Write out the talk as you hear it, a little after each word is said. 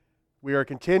We are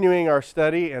continuing our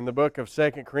study in the book of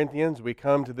 2 Corinthians. We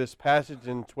come to this passage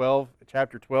in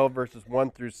chapter 12, verses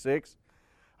 1 through 6.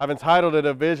 I've entitled it,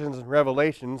 "Of Visions and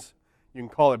Revelations." You can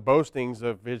call it "Boastings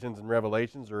of Visions and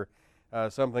Revelations," or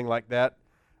something like that.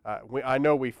 I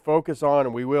know we focus on,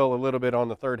 and we will a little bit on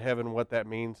the third heaven, what that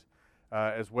means,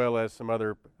 as well as some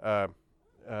other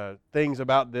things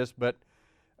about this. But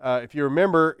if you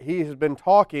remember, he has been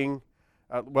talking,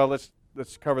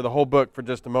 let's cover the whole book for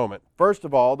just a moment. First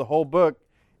of all, the whole book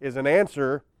is an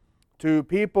answer to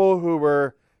people who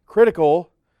were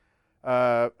critical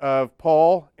of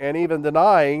Paul and even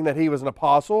denying that he was an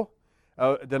apostle,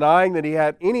 denying that he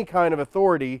had any kind of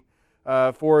authority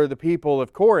for the people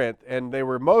of Corinth. And they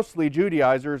were mostly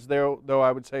Judaizers, though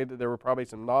I would say that there were probably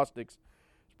some Gnostics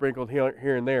sprinkled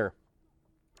here and there.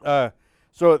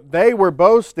 So they were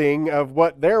boasting of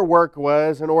what their work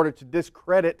was in order to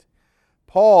discredit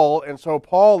Paul, and so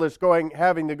Paul is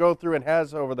having to go through and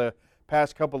has over the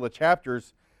past couple of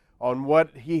chapters on what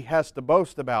he has to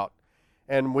boast about.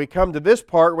 And we come to this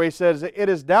part where he says, "It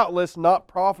is doubtless not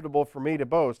profitable for me to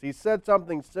boast." He said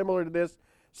something similar to this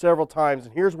several times,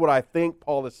 and here's what I think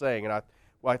Paul is saying, and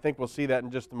I think we'll see that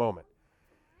in just a moment.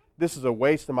 This is a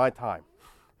waste of my time.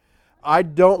 I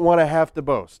don't want to have to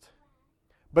boast.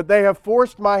 But they have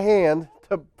forced my hand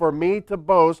for me to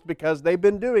boast because they've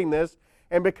been doing this,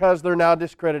 and because they're now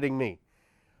discrediting me.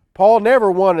 Paul never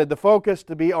wanted the focus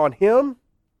to be on him.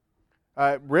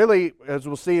 Really, as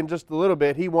we'll see in just a little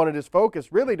bit, he wanted his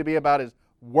focus really to be about his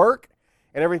work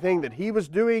and everything that he was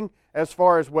doing as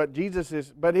far as what Jesus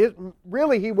is. But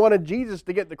really, he wanted Jesus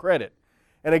to get the credit.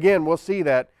 And again, we'll see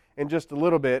that in just a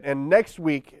little bit. And next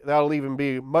week, that'll even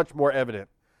be much more evident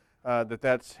that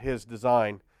that's his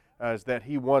design, is that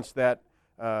he wants that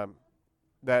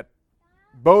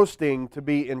boasting to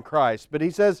be in Christ. But he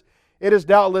says, "It is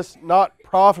doubtless not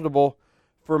profitable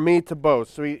for me to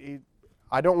boast." So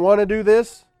I don't want to do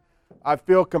this. I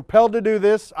feel compelled to do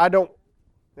this. And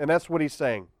that's what he's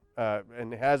saying,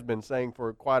 and has been saying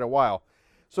for quite a while.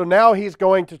 So now he's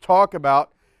going to talk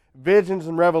about visions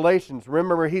and revelations.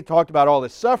 Remember, he talked about all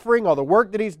his suffering, all the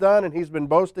work that he's done, and he's been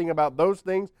boasting about those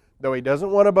things, though he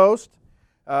doesn't want to boast.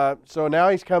 So now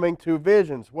he's coming to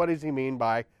visions. What does he mean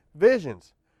by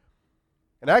visions?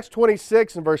 In Acts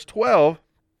 26 and verse 12,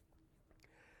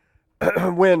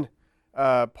 when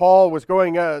Paul was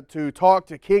going to talk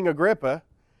to King Agrippa,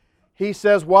 he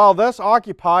says, "While thus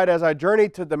occupied as I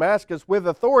journeyed to Damascus with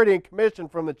authority and commission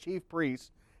from the chief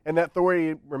priests," and that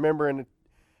authority, remember, in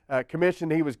the commission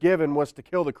he was given was to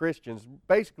kill the Christians,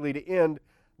 basically to end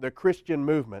the Christian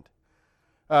movement.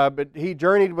 But he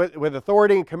journeyed with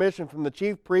authority and commission from the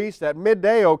chief priests. At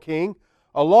midday, O king,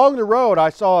 along the road I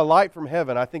saw a light from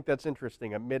heaven. I think that's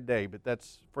interesting, at midday, but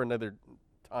that's for another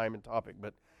time and topic.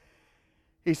 But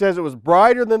he says it was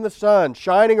brighter than the sun,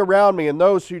 shining around me and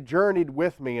those who journeyed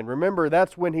with me. And remember,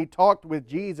 that's when he talked with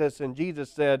Jesus, and Jesus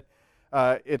said,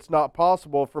 "It's not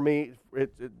possible for me,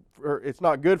 it's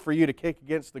not good for you to kick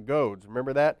against the goads."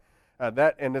 Remember that?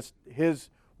 And it's his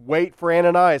wait for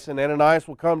Ananias, and Ananias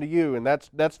will come to you. And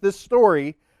that's this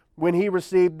story when he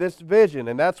received this vision.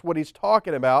 And that's what he's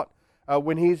talking about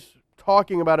when he's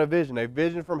talking about a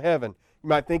vision from heaven. You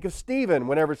might think of Stephen.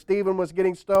 Whenever Stephen was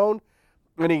getting stoned,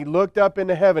 when he looked up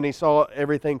into heaven, he saw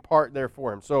everything part there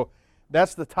for him. So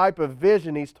that's the type of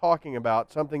vision he's talking about,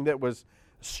 something that was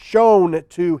shown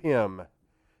to him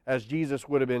as Jesus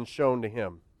would have been shown to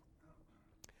him.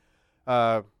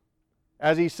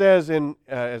 As he says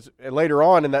later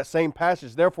on in that same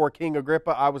passage, "Therefore, King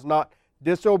Agrippa, I was not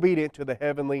disobedient to the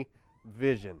heavenly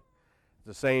vision." It's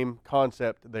the same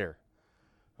concept there.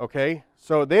 Okay,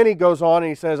 so then he goes on and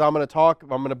he says, I'm going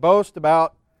to boast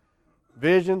about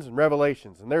visions and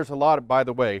revelations. And there's a lot of, by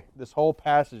the way, this whole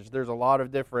passage, there's a lot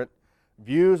of different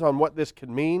views on what this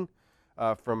could mean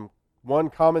from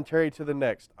one commentary to the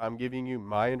next. I'm giving you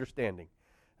my understanding.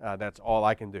 That's all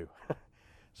I can do.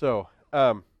 So,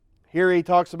 here he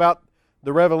talks about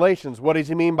the revelations. What does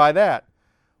he mean by that?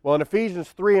 Well, in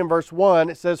Ephesians 3 and verse 1,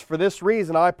 it says, "For this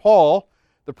reason I, Paul,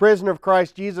 the prisoner of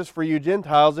Christ Jesus for you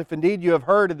Gentiles, if indeed you have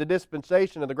heard of the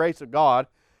dispensation of the grace of God,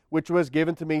 which was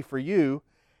given to me for you,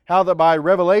 how that by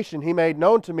revelation he made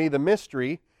known to me the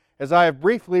mystery, as I have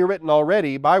briefly written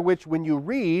already, by which when you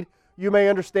read, you may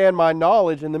understand my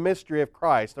knowledge in the mystery of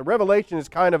Christ." The revelation is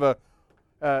kind of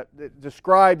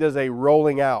described as a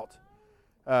rolling out.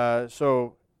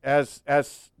 So as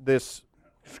this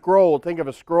scroll, think of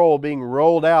a scroll being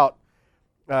rolled out,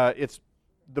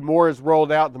 the more is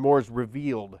rolled out, the more is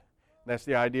revealed. That's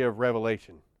the idea of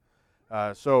revelation.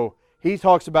 So he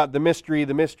talks about the mystery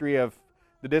of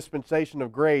the dispensation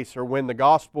of grace, or when the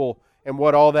gospel and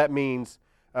what all that means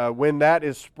when that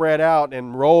is spread out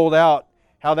and rolled out,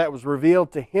 how that was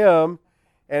revealed to him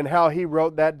and how he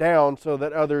wrote that down so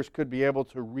that others could be able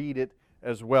to read it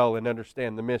as well and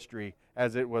understand the mystery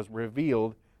as it was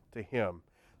revealed to him.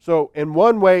 So in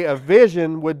one way, a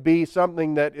vision would be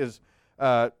something that is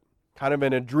kind of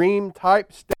in a dream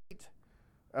type state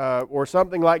or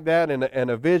something like that, and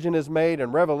a vision is made,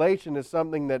 and revelation is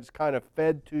something that's kind of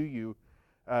fed to you,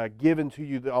 given to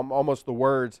you, almost the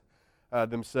words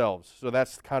themselves. So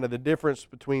that's kind of the difference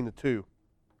between the two,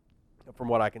 from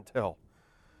what I can tell.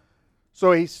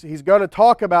 So he's going to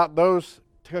talk about those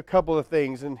couple of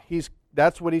things, and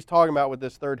that's what he's talking about with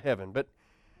this third heaven. But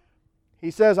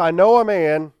he says, I know a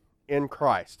man in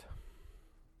Christ.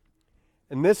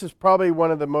 And this is probably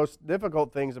one of the most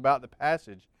difficult things about the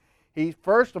passage. He,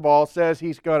 first of all, says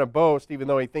he's going to boast, even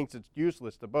though he thinks it's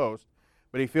useless to boast,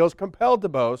 but he feels compelled to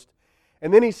boast.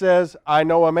 And then he says, I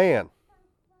know a man.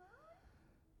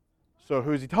 So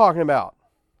who's he talking about?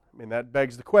 I mean, that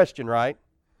begs the question, right?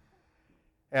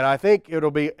 And I think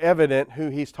it'll be evident who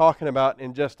he's talking about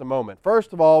in just a moment.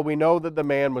 First of all, we know that the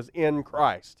man was in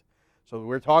Christ. So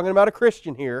we're talking about a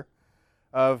Christian here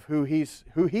of who he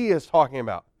is talking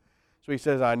about. So he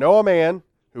says, I know a man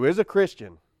who is a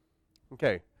Christian.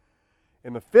 Okay.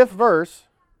 In the 5th verse,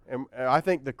 and I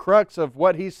think the crux of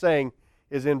what he's saying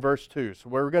is in verse 2. So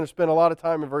we're going to spend a lot of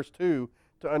time in verse 2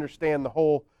 to understand the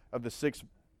whole of the 6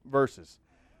 verses.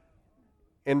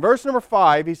 In verse number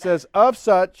 5, he says, of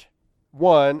such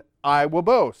one I will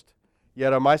boast,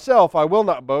 yet of myself I will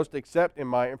not boast except in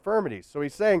my infirmities. So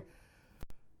he's saying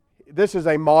this is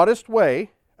a modest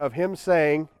way of him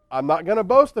saying, I'm not going to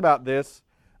boast about this.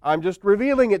 I'm just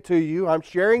revealing it to you. I'm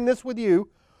sharing this with you.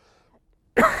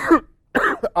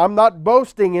 I'm not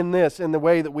boasting in this in the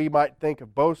way that we might think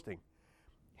of boasting.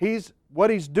 What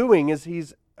he's doing is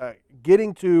he's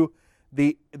getting to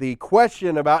the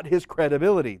question about his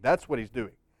credibility. That's what he's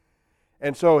doing.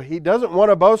 And so he doesn't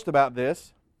want to boast about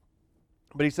this,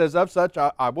 but he says, of such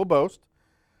I will boast.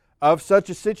 Of such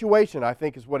a situation, I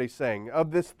think is what he's saying.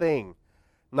 Of this thing.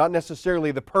 Not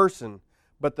necessarily the person,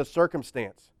 but the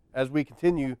circumstance. As we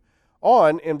continue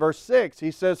on in verse 6,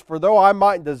 he says, for though I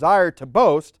might desire to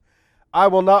boast, I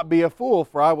will not be a fool,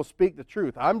 for I will speak the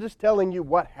truth. I'm just telling you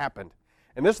what happened.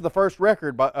 And this is the first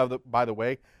record, by the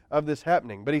way, of this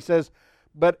happening. But he says,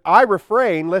 but I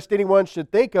refrain lest anyone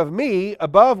should think of me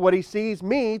above what he sees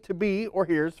me to be or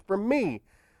hears from me.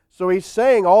 So he's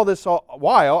saying all this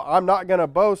while, I'm not going to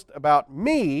boast about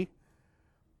me.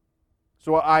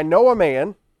 So I know a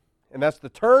man, and that's the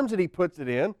terms that he puts it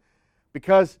in,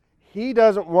 because he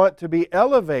doesn't want to be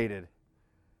elevated,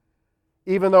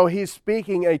 even though he's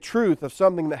speaking a truth of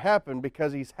something that happened,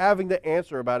 because he's having to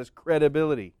answer about his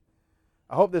credibility.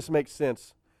 I hope this makes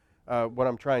sense, what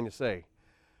I'm trying to say.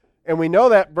 And we know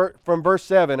that from verse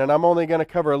 7, and I'm only going to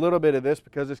cover a little bit of this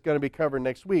because it's going to be covered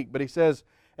next week. But he says,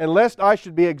 and lest I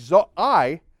should be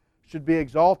exalted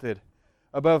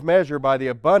above measure by the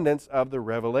abundance of the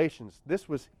revelations. This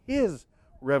was his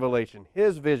revelation,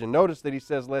 his vision. Notice that he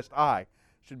says, lest I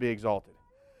should be exalted.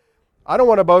 I don't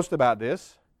want to boast about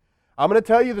this. I'm going to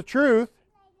tell you the truth.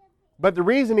 But the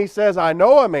reason he says, I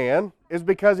know a man, is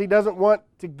because he doesn't want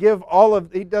to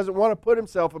he doesn't want to put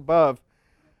himself above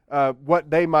what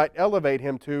they might elevate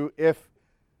him to if,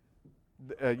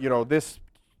 this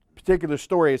particular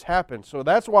story has happened. So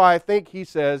that's why I think he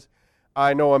says,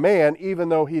 I know a man, even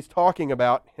though he's talking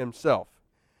about himself.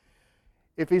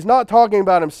 If he's not talking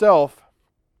about himself,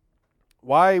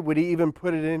 why would he even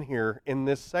put it in here in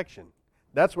this section?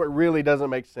 That's what really doesn't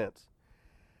make sense.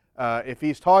 If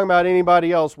he's talking about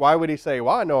anybody else, why would he say,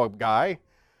 well, I know a guy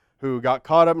who got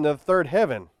caught up in the third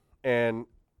heaven, and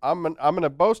I'm going to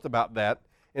boast about that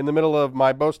in the middle of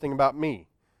my boasting about me?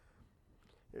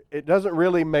 It doesn't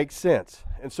really make sense.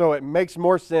 And so it makes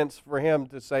more sense for him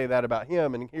to say that about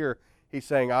him. And here he's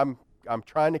saying, I'm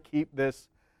trying to keep this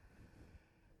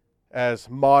as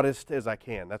modest as I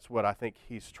can. That's what I think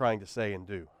he's trying to say and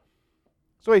do.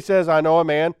 So he says, I know a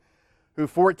man who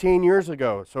 14 years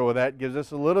ago. So that gives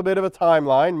us a little bit of a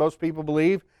timeline. Most people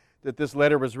believe that this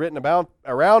letter was written about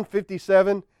around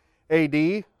 57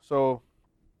 AD. So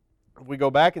if we go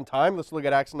back in time, let's look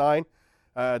at Acts 9.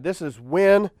 This is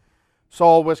when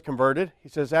Saul was converted. He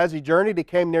says, as he journeyed, he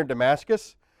came near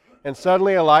Damascus, and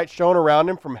suddenly a light shone around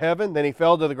him from heaven. Then he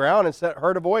fell to the ground and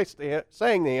heard a voice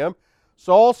saying to him,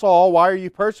 Saul, Saul, why are you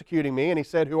persecuting me? And he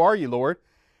said, who are you, Lord?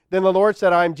 Then the Lord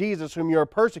said, I am Jesus, whom you are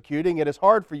persecuting. It is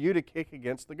hard for you to kick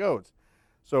against the goads.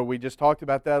 So we just talked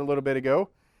about that a little bit ago.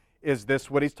 Is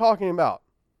this what he's talking about?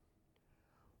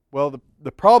 Well,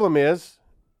 the problem is,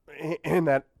 in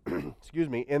that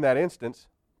in that instance,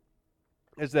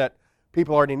 is that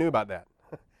people already knew about that.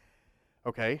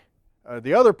 Okay.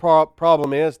 The other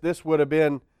problem is this would have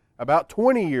been about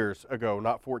 20 years ago,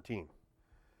 not 14.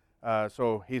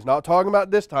 So he's not talking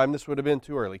about this time. This would have been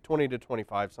too early, 20 to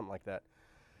 25, something like that.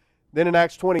 Then in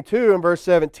Acts 22 and verse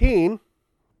 17,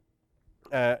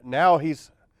 now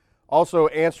he's also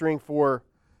answering for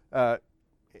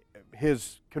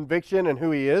his conviction and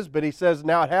who he is. But he says,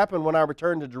 now it happened when I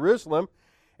returned to Jerusalem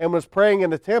and was praying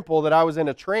in the temple that I was in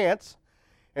a trance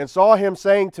and saw him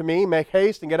saying to me, make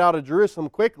haste and get out of Jerusalem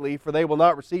quickly, for they will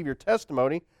not receive your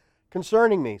testimony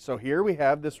concerning me. So here we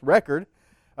have this record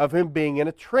of him being in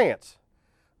a trance.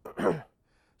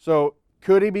 So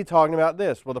could he be talking about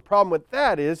this? Well, the problem with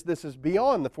that is this is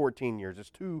beyond the 14 years. It's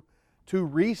too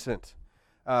recent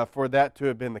for that to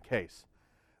have been the case.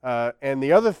 And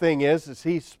the other thing is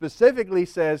he specifically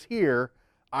says here,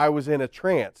 I was in a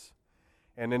trance.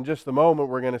 And in just a moment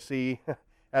we're going to see,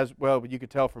 as well you could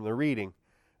tell from the reading,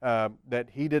 that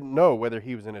he didn't know whether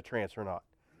he was in a trance or not.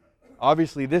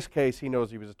 Obviously, this case, he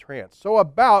knows he was in a trance. So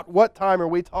about what time are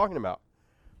we talking about?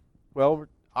 Well,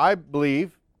 I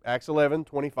believe Acts 11,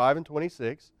 25 and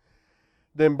 26.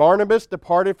 Then Barnabas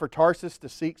departed for Tarsus to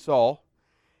seek Saul.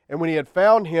 And when he had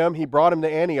found him, he brought him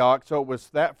to Antioch. So it was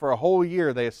that for a whole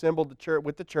year they assembled the church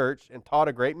with the church and taught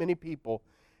a great many people.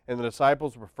 And the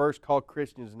disciples were first called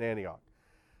Christians in Antioch.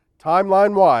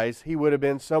 Timeline-wise, he would have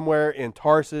been somewhere in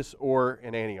Tarsus or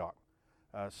in Antioch,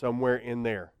 somewhere in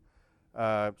there.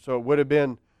 So it would have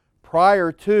been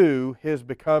prior to his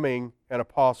becoming an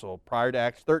apostle, prior to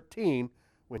Acts 13,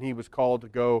 when he was called to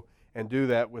go and do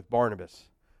that with Barnabas.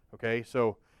 Okay,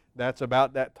 so that's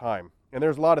about that time. And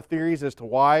there's a lot of theories as to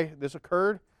why this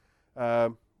occurred.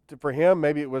 For him,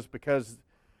 maybe it was because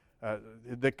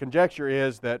the conjecture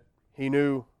is that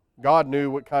God knew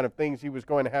what kind of things he was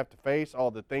going to have to face, all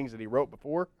the things that he wrote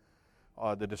before,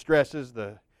 the distresses,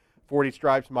 the 40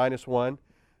 stripes minus one,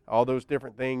 all those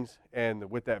different things, and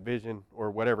with that vision or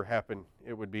whatever happened,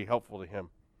 it would be helpful to him.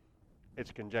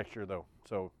 It's conjecture, though,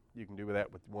 so you can do with that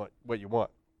what you want.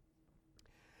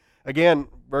 Again,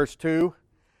 verse 2,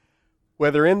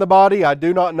 whether in the body, I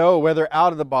do not know, whether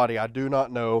out of the body, I do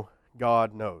not know,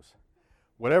 God knows.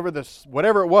 Whatever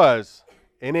it was,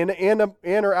 and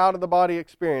in or out of the body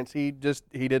experience, he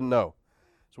didn't know.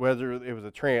 So whether it was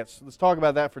a trance, let's talk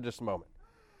about that for just a moment.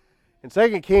 In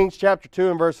 2 Kings chapter 2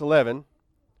 and verse 11, it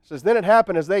says, then it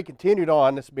happened as they continued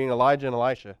on, this being Elijah and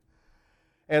Elisha,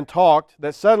 and talked,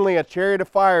 that suddenly a chariot of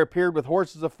fire appeared with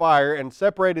horses of fire and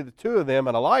separated the two of them,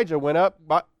 and Elijah went up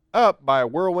by a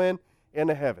whirlwind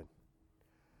into heaven.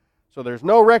 So there's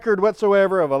no record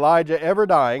whatsoever of Elijah ever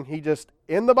dying. He just,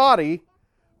 in the body,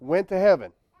 went to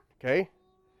heaven. Okay?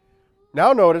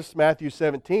 Now notice Matthew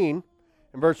 17,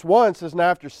 and verse 1 says, now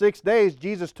after 6 days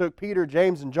Jesus took Peter,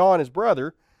 James, and John, his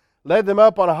brother, led them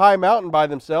up on a high mountain by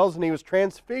themselves, and he was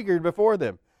transfigured before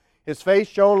them. His face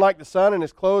shone like the sun, and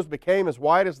his clothes became as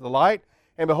white as the light.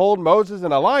 And behold, Moses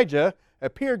and Elijah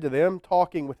appeared to them,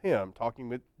 talking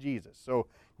with Jesus. So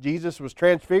Jesus was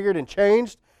transfigured and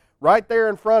changed right there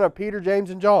in front of Peter, James,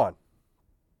 and John.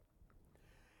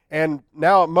 And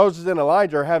now Moses and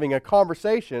Elijah are having a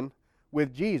conversation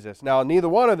with Jesus. Now, neither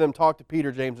one of them talked to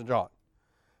Peter, James, and John,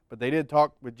 but they did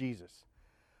talk with Jesus.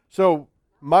 So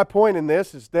my point in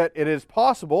this is that it is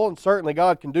possible, and certainly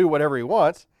God can do whatever he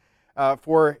wants,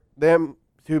 for them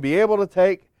to be able to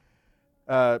take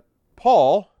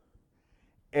Paul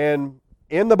and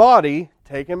in the body,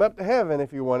 take him up to heaven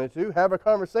if you wanted to, have a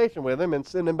conversation with him and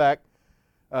send him back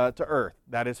to earth.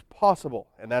 That is possible,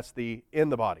 and that's the in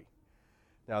the body.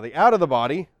 Now the out of the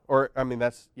body,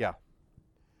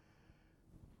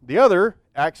 The other,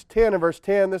 Acts 10 and verse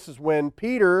 10, this is when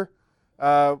Peter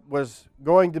was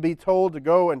going to be told to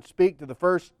go and speak to the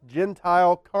first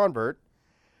Gentile convert.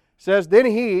 It says, then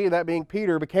he, that being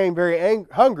Peter, became very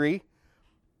hungry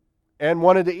and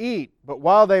wanted to eat. But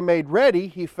while they made ready,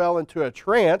 he fell into a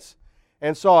trance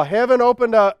and saw heaven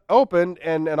opened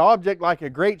and an object like a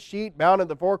great sheet bound at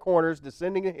the four corners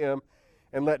descending to him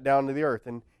and let down to the earth.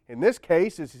 And in this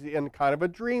case, he's in kind of a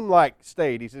dreamlike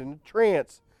state. He's in a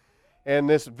trance. And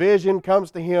this vision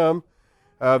comes to him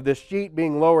of this sheet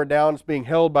being lowered down. It's being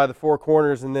held by the four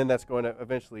corners, and then that's going to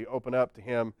eventually open up to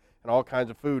him and all kinds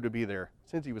of food to be there.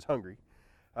 Since he was hungry,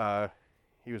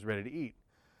 he was ready to eat.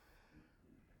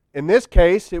 In this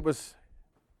case, he was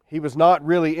not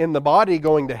really in the body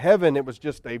going to heaven. It was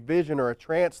just a vision or a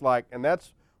trance-like, and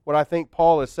that's what I think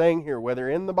Paul is saying here. Whether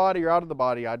in the body or out of the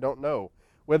body, I don't know.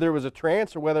 Whether it was a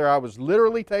trance or whether I was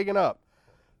literally taken up,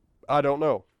 I don't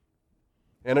know.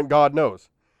 And God knows.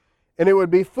 And it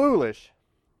would be foolish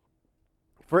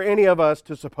for any of us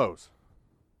to suppose.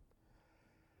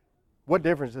 What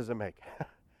difference does it make?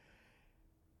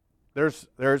 There's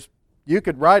You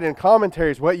could write in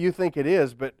commentaries what you think it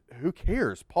is, but who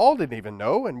cares? Paul didn't even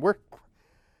know, and we're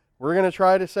going to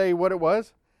try to say what it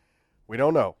was. We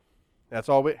don't know. That's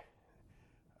all we.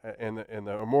 In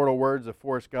the immortal words of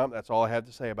Forrest Gump, that's all I have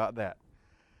to say about that.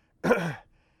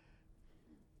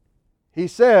 He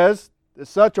says that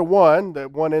such a one,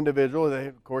 that one individual,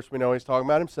 of course we know he's talking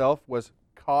about himself, was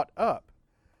caught up.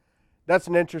 That's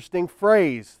an interesting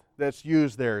phrase that's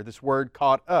used there, this word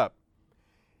caught up.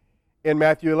 In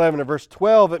Matthew 11 and verse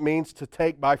 12, it means to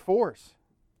take by force.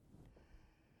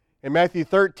 In Matthew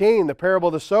 13, the parable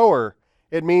of the sower,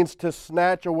 it means to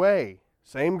snatch away.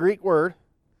 Same Greek word.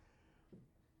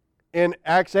 In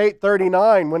Acts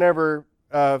 8:39, whenever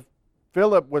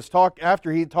Philip was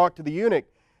after he talked to the eunuch,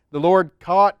 the Lord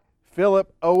caught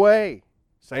Philip away.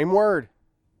 Same word.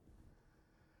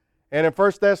 And in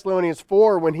 1 Thessalonians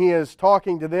 4, when he is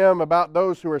talking to them about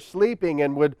those who are sleeping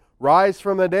and would rise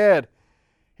from the dead,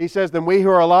 he says, then we who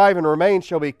are alive and remain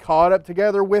shall be caught up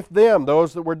together with them,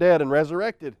 those that were dead and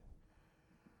resurrected.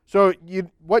 So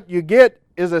what you get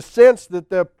is a sense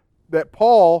that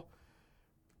Paul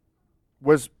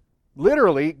was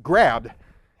literally grabbed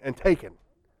and taken.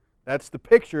 That's the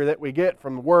picture that we get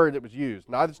from the word that was used.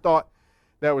 And I just thought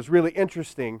that was really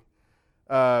interesting.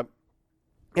 And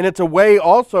it's a way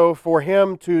also for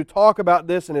him to talk about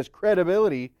this and his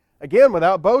credibility, again,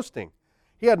 without boasting.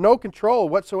 He had no control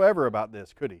whatsoever about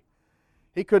this, could he?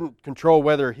 He couldn't control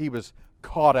whether he was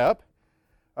caught up,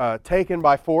 taken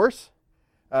by force.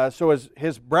 So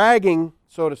his bragging,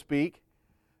 so to speak,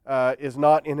 is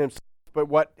not in himself, but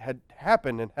what had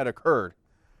happened and had occurred.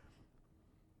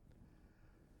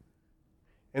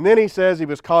 And then he says he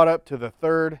was caught up to the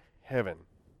third heaven.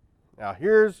 Now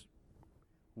here's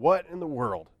what in the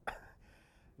world?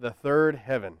 The third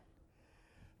heaven.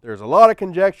 There's a lot of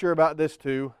conjecture about this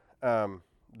too.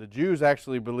 The Jews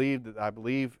actually believed, I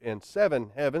believe, in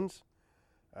 7 heavens.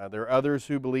 There are others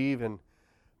who believe in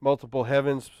multiple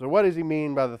heavens. So what does he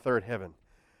mean by the third heaven?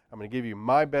 I'm going to give you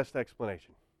my best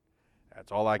explanation.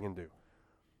 That's all I can do.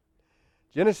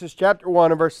 Genesis chapter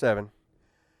 1 and verse 7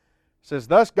 says,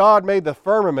 thus God made the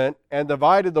firmament and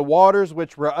divided the waters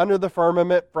which were under the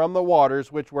firmament from the waters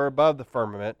which were above the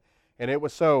firmament. And it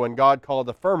was so, and God called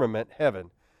the firmament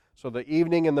heaven. So the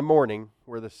evening and the morning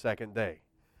were the second day.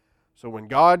 So when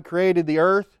God created the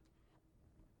earth,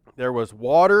 there was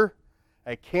water,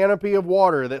 a canopy of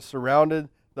water that surrounded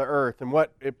the earth. And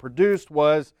what it produced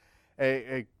was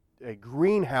a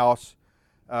greenhouse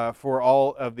for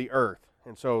all of the earth.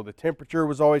 And so the temperature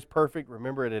was always perfect.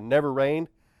 Remember, it had never rained.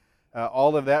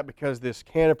 All of that because this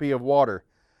canopy of water.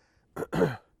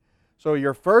 So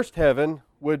your first heaven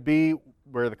would be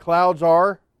where the clouds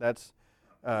are. That's,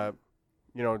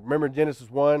 remember Genesis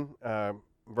 1,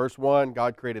 verse 1,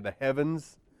 God created the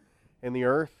heavens and the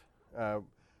earth.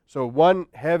 So one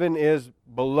heaven is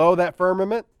below that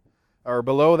firmament, or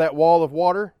below that wall of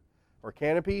water, or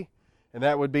canopy, and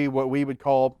that would be what we would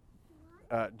call,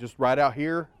 just right out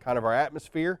here, kind of our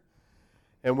atmosphere.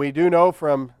 And we do know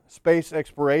from space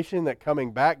exploration that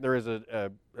coming back, there is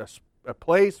a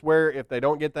place where if they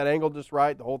don't get that angle just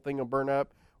right, the whole thing will burn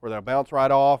up, or they'll bounce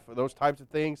right off, or those types of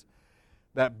things.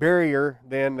 That barrier,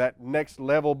 then, that next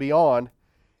level beyond,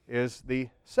 is the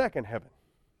second heaven.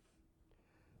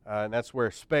 And that's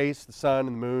where space, the sun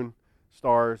and the moon,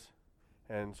 stars,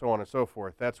 and so on and so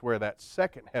forth. That's where that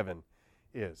second heaven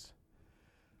is.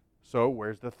 So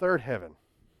where's the third heaven?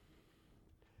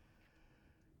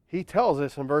 He tells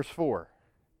us in verse 4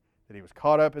 that he was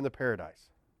caught up into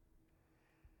paradise.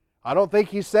 I don't think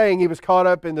he's saying he was caught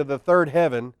up into the third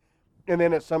heaven and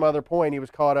then at some other point he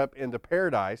was caught up into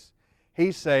paradise.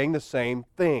 He's saying the same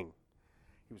thing.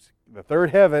 The third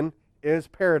heaven is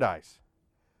paradise.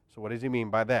 So what does he mean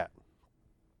by that?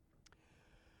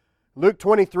 Luke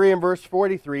 23 and verse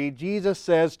 43, Jesus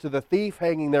says to the thief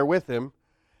hanging there with him,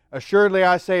 assuredly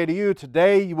I say to you,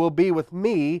 today you will be with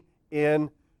me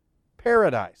in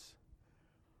paradise.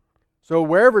 So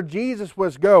wherever Jesus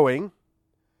was going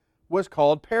was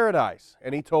called paradise.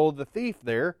 And he told the thief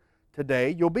there,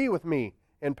 today you'll be with me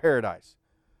in paradise.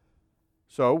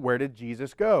 So where did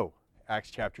Jesus go?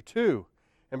 Acts chapter 2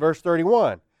 and verse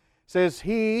 31 says,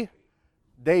 he,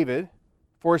 David,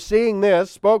 foreseeing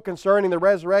this, spoke concerning the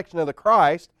resurrection of the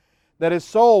Christ, that his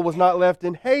soul was not left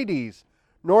in Hades,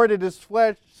 nor did his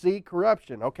flesh see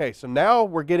corruption. Okay, so now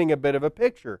we're getting a bit of a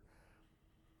picture.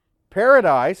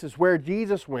 Paradise is where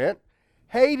Jesus went.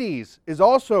 Hades is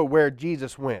also where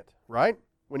Jesus went, right?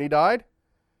 When he died?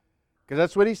 Because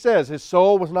that's what he says. His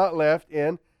soul was not left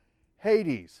in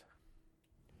Hades.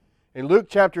 In Luke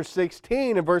chapter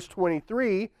 16 and verse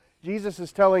 23, Jesus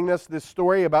is telling us this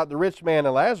story about the rich man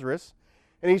and Lazarus.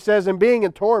 And he says, and being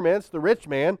in torments, the rich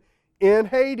man, in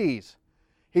Hades.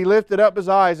 He lifted up his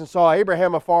eyes and saw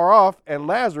Abraham afar off and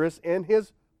Lazarus in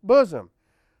his bosom.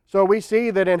 So we see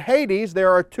that in Hades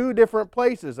there are two different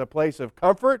places, a place of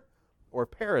comfort or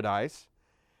paradise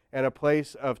and a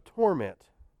place of torment.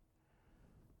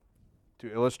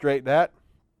 To illustrate that,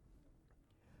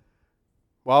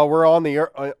 while we're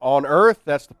on earth,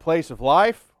 that's the place of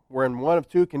life. We're in one of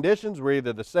two conditions. We're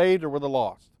either the saved or we're the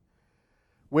lost.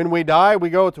 When we die, we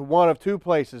go to one of two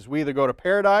places. We either go to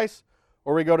paradise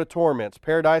or we go to torments.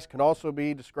 Paradise can also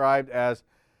be described as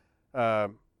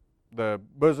the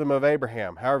bosom of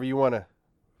Abraham. However you want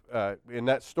to. In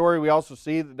that story, we also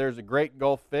see that there's a great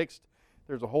gulf fixed.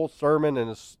 There's a whole sermon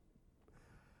and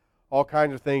all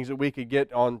kinds of things that we could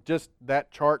get on just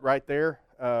that chart right there.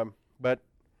 But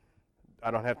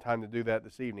I don't have time to do that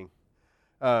this evening.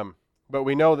 But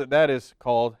we know that that is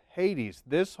called Hades.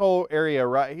 This whole area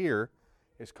right here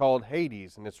is called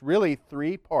Hades, and it's really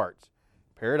three parts.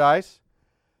 Paradise,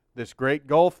 this great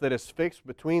gulf that is fixed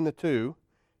between the two,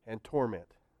 and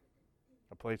torment,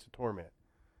 a place of torment.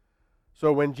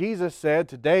 So when Jesus said,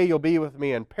 "Today you'll be with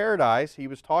me in paradise," he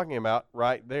was talking about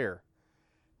right there.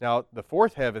 Now, the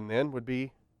fourth heaven then would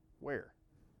be where?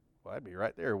 Well, that'd be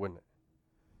right there, wouldn't it?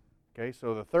 Okay,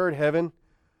 so the third heaven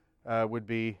would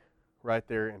be right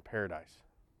there in paradise.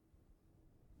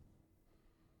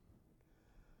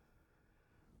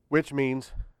 Which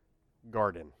means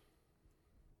garden.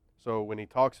 So when he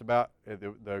talks about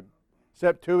the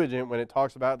Septuagint, when it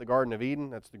talks about the Garden of Eden,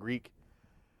 that's the Greek,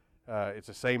 it's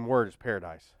the same word as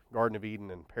paradise. Garden of Eden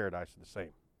and paradise are the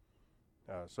same.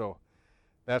 So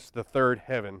that's the third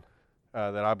heaven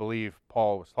that I believe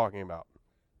Paul was talking about.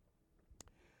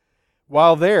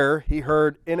 While there, he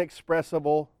heard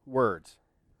inexpressible words.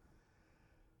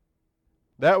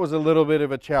 That was a little bit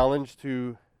of a challenge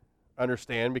to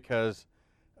understand because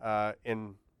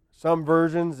in some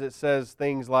versions it says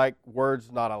things like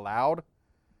words not allowed,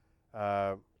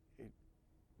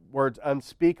 words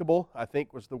unspeakable, I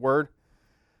think was the word.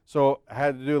 So I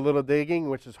had to do a little digging,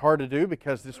 which is hard to do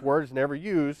because this word is never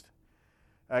used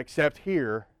except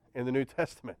here in the New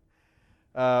Testament.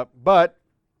 But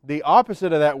the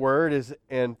opposite of that word is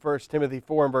in 1 Timothy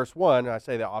 4 and verse 1. I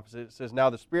say the opposite. It says,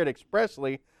 "Now the Spirit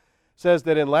expressly says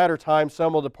that in latter times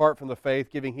some will depart from the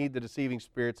faith, giving heed to deceiving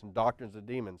spirits and doctrines of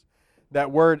demons." That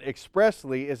word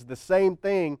expressly is the same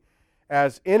thing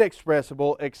as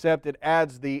inexpressible, except it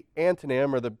adds the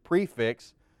antonym or the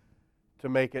prefix to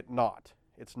make it not.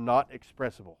 It's not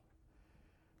expressible.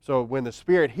 So when the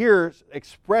Spirit here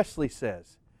expressly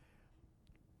says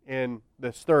in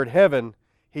this third heaven,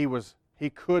 he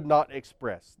could not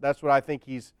express. That's what I think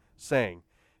he's saying.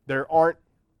 There aren't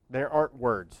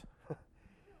words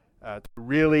to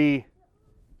really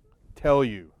tell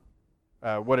you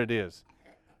what it is.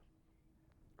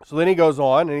 So then he goes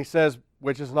on and he says,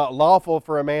 "Which is not lawful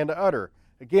for a man to utter."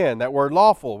 Again, that word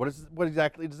lawful, what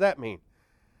exactly does that mean?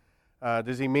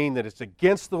 Does he mean that it's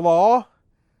against the law?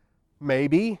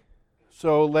 Maybe.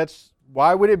 So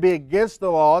why would it be against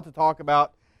the law to talk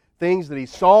about things that he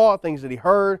saw, things that he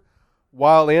heard,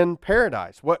 while in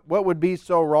paradise? What would be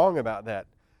so wrong about that?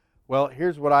 Well,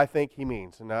 here's what I think he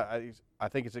means, and I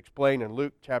think it's explained in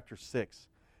Luke chapter 6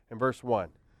 and verse 1.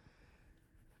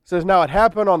 It says, "Now it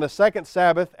happened on the second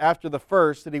Sabbath after the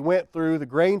first that he went through the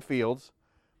grain fields,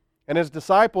 and his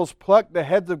disciples plucked the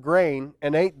heads of grain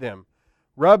and ate them,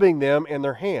 rubbing them in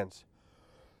their hands.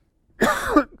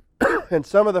 And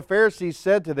some of the Pharisees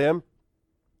said to them,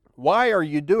 'Why are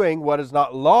you doing what is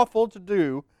not lawful to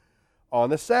do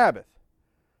on the Sabbath?'"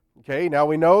 Okay, now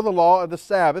we know the law of the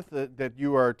Sabbath, that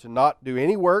you are to not do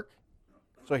any work.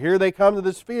 So here they come to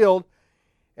this field,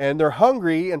 and they're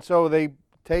hungry, and so they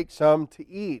take some to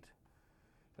eat.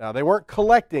 Now, they weren't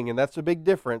collecting, and that's a big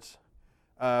difference,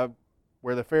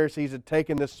 where the Pharisees had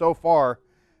taken this so far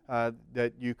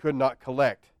that you could not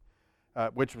collect,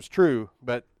 which was true,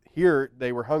 but here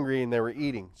they were hungry and they were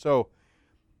eating. So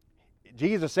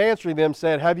Jesus answering them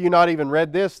said, "Have you not even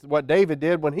read this, what David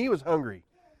did when he was hungry?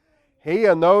 He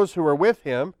and those who were with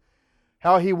him,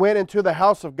 how he went into the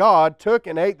house of God, took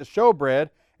and ate the showbread,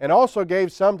 and also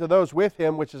gave some to those with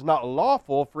him, which is not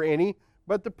lawful for any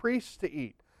but the priests to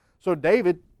eat." So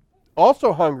David,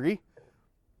 also hungry,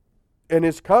 and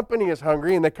his company is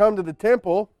hungry, and they come to the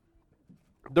temple.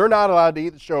 They're not allowed to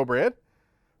eat the showbread,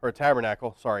 or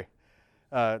tabernacle, sorry.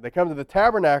 They come to the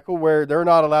tabernacle where they're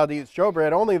not allowed to eat the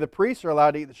showbread. Only the priests are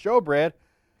allowed to eat the showbread,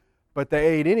 but they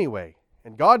ate anyway.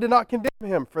 And God did not condemn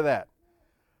him for that.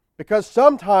 Because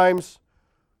sometimes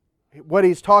what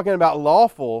he's talking about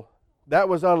lawful, that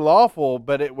was unlawful,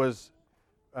 but it was,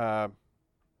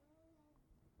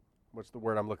 what's the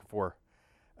word I'm looking for?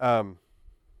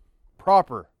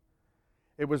 Proper.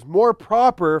 It was more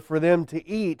proper for them to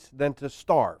eat than to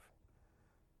starve,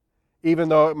 even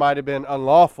though it might have been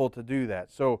unlawful to do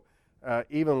that. So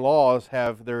even laws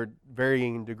have their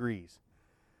varying degrees.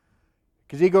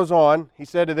 Because he goes on, he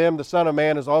said to them, the Son of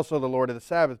Man is also the Lord of the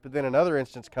Sabbath. But then another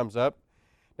instance comes up.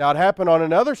 Now it happened on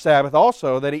another Sabbath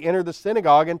also that he entered the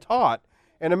synagogue and taught.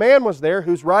 And a man was there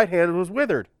whose right hand was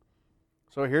withered.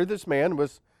 So here this man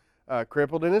was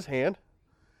crippled in his hand.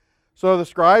 So the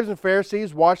scribes and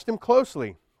Pharisees watched him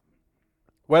closely,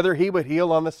 whether he would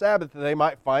heal on the Sabbath, that they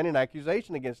might find an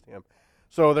accusation against him.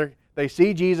 So they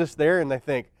see Jesus there and they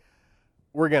think,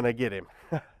 we're going to get him.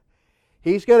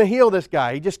 He's going to heal this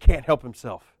guy. He just can't help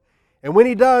himself. And when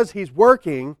he does, he's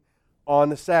working on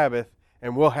the Sabbath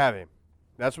and we'll have him.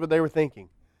 That's what they were thinking.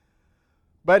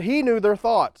 But he knew their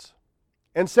thoughts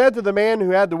and said to the man who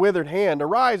had the withered hand,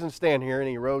 arise and stand here. And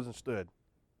he arose and stood.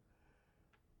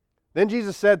 Then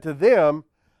Jesus said to them,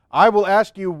 I will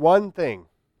ask you one thing.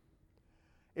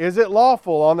 Is it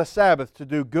lawful on the Sabbath to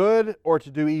do good or to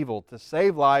do evil, to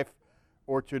save life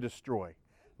or to destroy?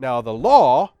 Now the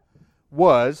law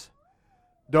was,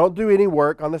 don't do any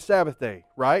work on the Sabbath day,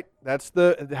 right? That's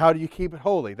how do you keep it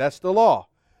holy? That's the law.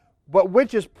 But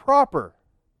which is proper?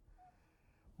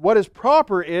 What is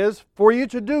proper is for you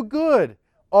to do good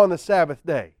on the Sabbath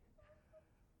day.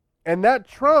 And that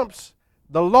trumps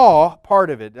the law part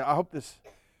of it. I hope this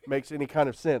makes any kind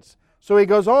of sense. So he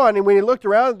goes on, and when he looked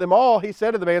around at them all, he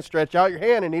said to the man, stretch out your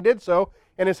hand. And he did so,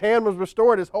 and his hand was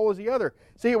restored as whole as the other.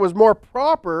 See, it was more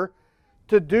proper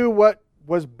to do what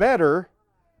was better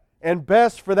and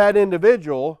best for that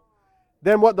individual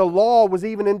than what the law was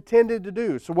even intended to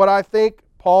do. So what I think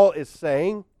Paul is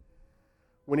saying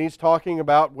when he's talking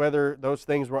about whether those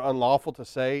things were unlawful to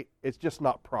say, it's just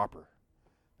not proper.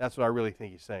 That's what I really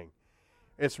think he's saying.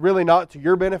 It's really not to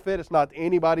your benefit. It's not to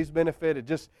anybody's benefit.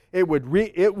 It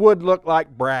would look like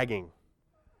bragging.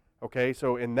 Okay,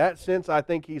 so in that sense, I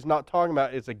think he's not talking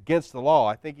about it's against the law.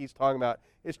 I think he's talking about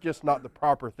it's just not the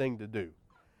proper thing to do,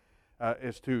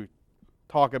 is to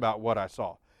talk about what I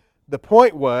saw. The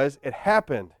point was, it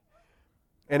happened.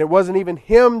 And it wasn't even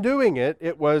him doing it.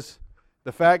 It was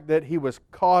the fact that he was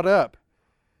caught up.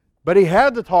 But he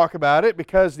had to talk about it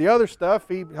because the other stuff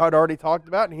he had already talked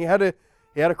about, and he had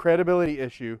a credibility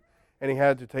issue, and he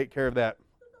had to take care of that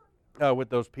with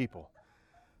those people.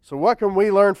 So what can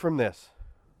we learn from this?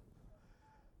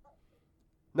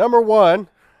 Number one,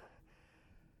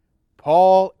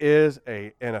 Paul is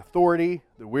an authority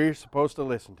that we're supposed to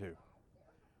listen to.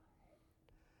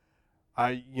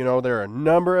 There are a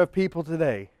number of people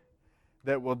today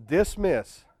that will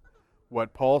dismiss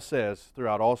what Paul says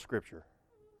throughout all Scripture.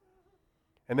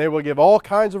 And they will give all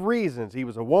kinds of reasons. He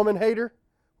was a woman hater,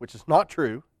 which is not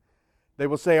true. They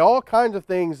will say all kinds of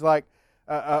things like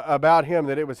about him,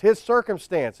 that it was his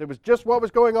circumstance. It was just what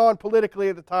was going on politically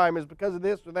at the time. Is because of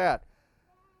this or that.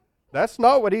 That's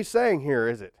not what he's saying here,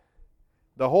 is it?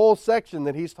 The whole section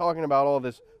that he's talking about, all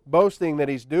this boasting that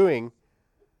he's doing,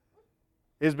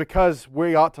 is because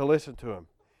we ought to listen to him.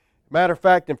 Matter of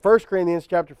fact, in 1 Corinthians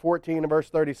chapter 14 and verse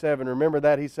 37, remember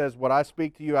that he says, what I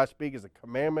speak to you, I speak as the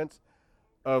commandments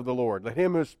of the Lord. Let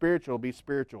him who is spiritual be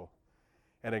spiritual,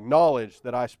 and acknowledge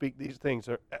that I speak these things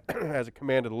as a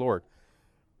command of the Lord.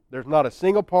 There's not a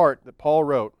single part that Paul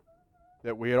wrote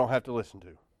that we don't have to listen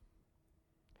to.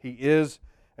 He is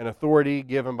an authority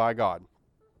given by God.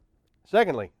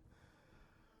 Secondly,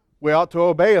 we ought to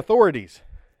obey authorities.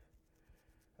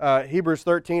 Hebrews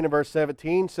 13 and verse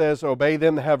 17 says, obey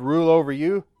them that have rule over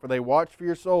you, for they watch for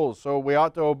your souls. So we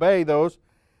ought to obey those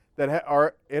that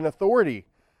are in authority.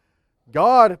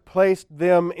 God placed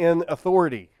them in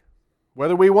authority.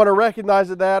 Whether we want to recognize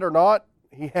that or not,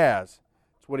 He has.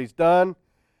 It's what He's done.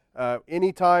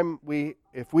 Anytime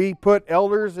if we put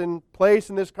elders in place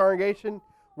in this congregation,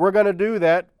 we're going to do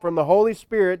that from the Holy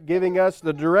Spirit giving us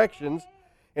the directions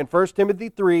in 1 Timothy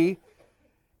 3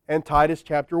 and Titus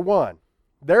chapter 1.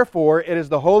 Therefore, it is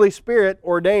the Holy Spirit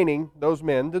ordaining those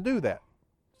men to do that.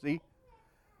 See?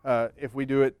 If we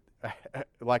do it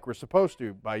like we're supposed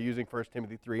to by using 1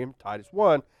 Timothy 3 and Titus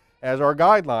 1 as our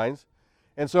guidelines.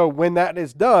 And so when that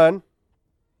is done,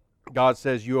 God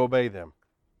says you obey them.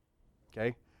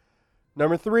 Okay?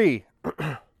 Number 3,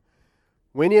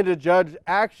 we need to judge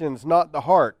actions, not the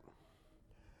heart.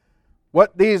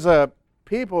 What these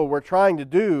people were trying to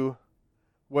do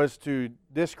was to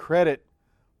discredit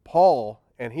Paul,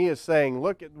 and he is saying,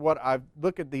 look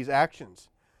at these actions.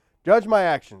 Judge my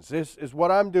actions. This is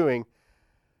what I'm doing,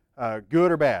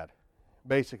 good or bad,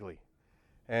 basically.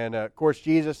 And of course,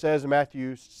 Jesus says in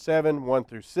Matthew 7, 1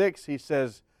 through 6, He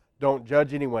says, don't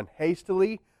judge anyone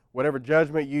hastily. Whatever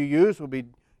judgment you use will be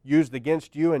used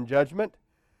against you in judgment.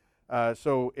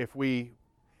 So if we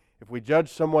If we judge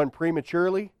someone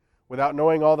prematurely, without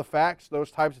knowing all the facts,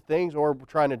 those types of things, or we're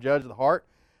trying to judge the heart.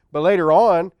 But later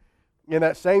on, in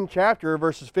that same chapter,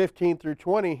 verses 15 through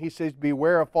 20, he says,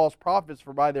 beware of false prophets,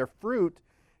 for by their fruit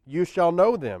you shall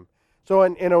know them. So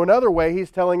in another way,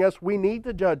 he's telling us we need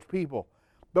to judge people,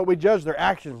 but we judge their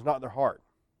actions, not their heart.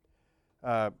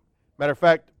 Matter of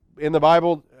fact, in the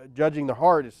Bible, judging the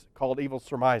heart is called evil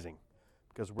surmising,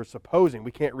 because we're supposing,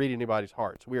 we can't read anybody's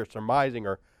hearts. We are surmising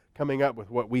or coming up with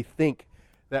what we think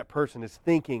that person is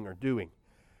thinking or doing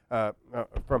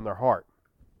from their heart.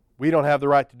 We don't have the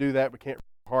right to do that. We can't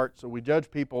read their heart, so we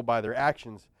judge people by their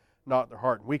actions, not their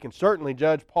heart. We can certainly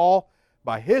judge Paul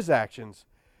by his actions,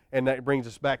 and that brings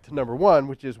us back to number 1,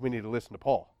 which is we need to listen to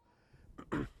Paul.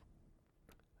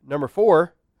 Number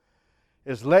 4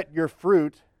 is let your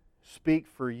fruit speak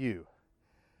for you.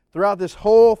 Throughout this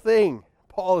whole thing,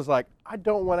 Paul is like, I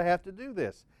don't want to have to do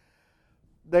this.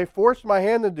 They forced my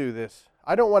hand to do this.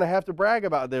 I don't want to have to brag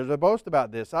about this or boast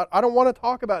about this. I don't want to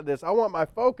talk about this. I want my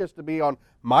focus to be on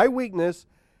my weakness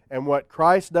and what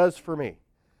Christ does for me.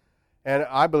 And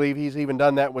I believe he's even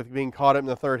done that with being caught up in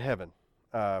the third heaven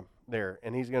there.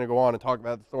 And he's going to go on and talk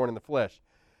about the thorn in the flesh.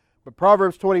 But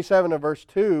Proverbs 27 and verse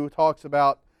 2 talks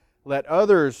about let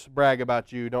others brag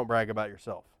about you, don't brag about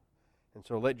yourself. And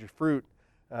so let your fruit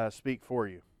speak for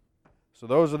you. So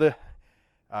those are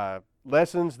the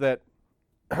lessons that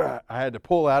I had to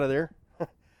pull out of there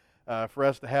for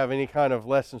us to have any kind of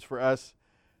lessons for us.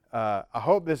 I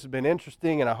hope this has been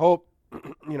interesting, and I hope,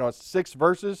 it's 6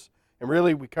 verses, and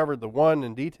really we covered the 1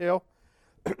 in detail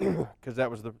because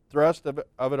that was the thrust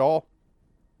of it all.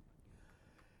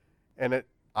 And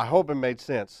I hope it made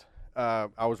sense.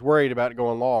 I was worried about it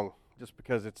going long just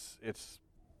because it's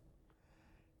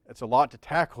a lot to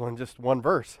tackle in just 1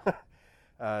 verse.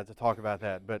 To talk about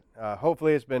that. But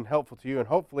hopefully it's been helpful to you, and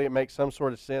hopefully it makes some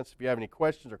sort of sense. If you have any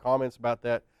questions or comments about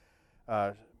that,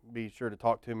 be sure to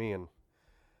talk to me, and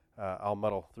I'll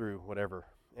muddle through whatever,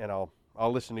 and I'll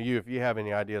listen to you if you have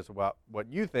any ideas about what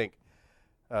you think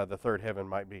the third heaven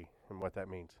might be and what that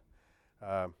means.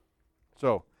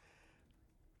 So,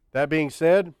 that being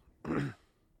said,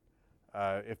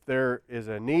 if there is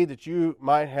a need that you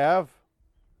might have,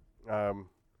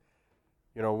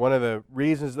 one of the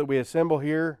reasons that we assemble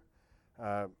here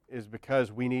is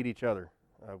because we need each other.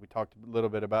 We talked a little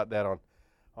bit about that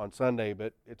on Sunday,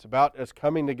 but it's about us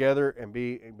coming together and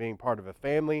being part of a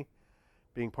family,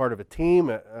 being part of a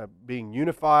team, being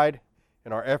unified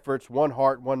in our efforts, one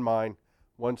heart, one mind,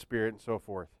 one spirit, and so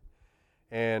forth.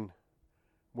 And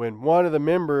when one of the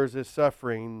members is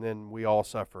suffering, then we all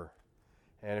suffer.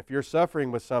 And if you're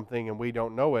suffering with something and we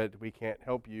don't know it, we can't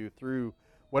help you through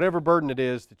whatever burden it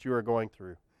is that you are going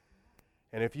through.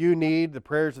 And if you need the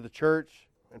prayers of the church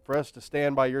and for us to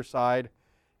stand by your side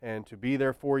and to be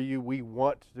there for you, we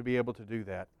want to be able to do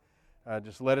that.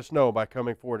 Just let us know by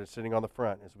coming forward and sitting on the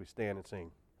front as we stand and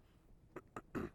sing.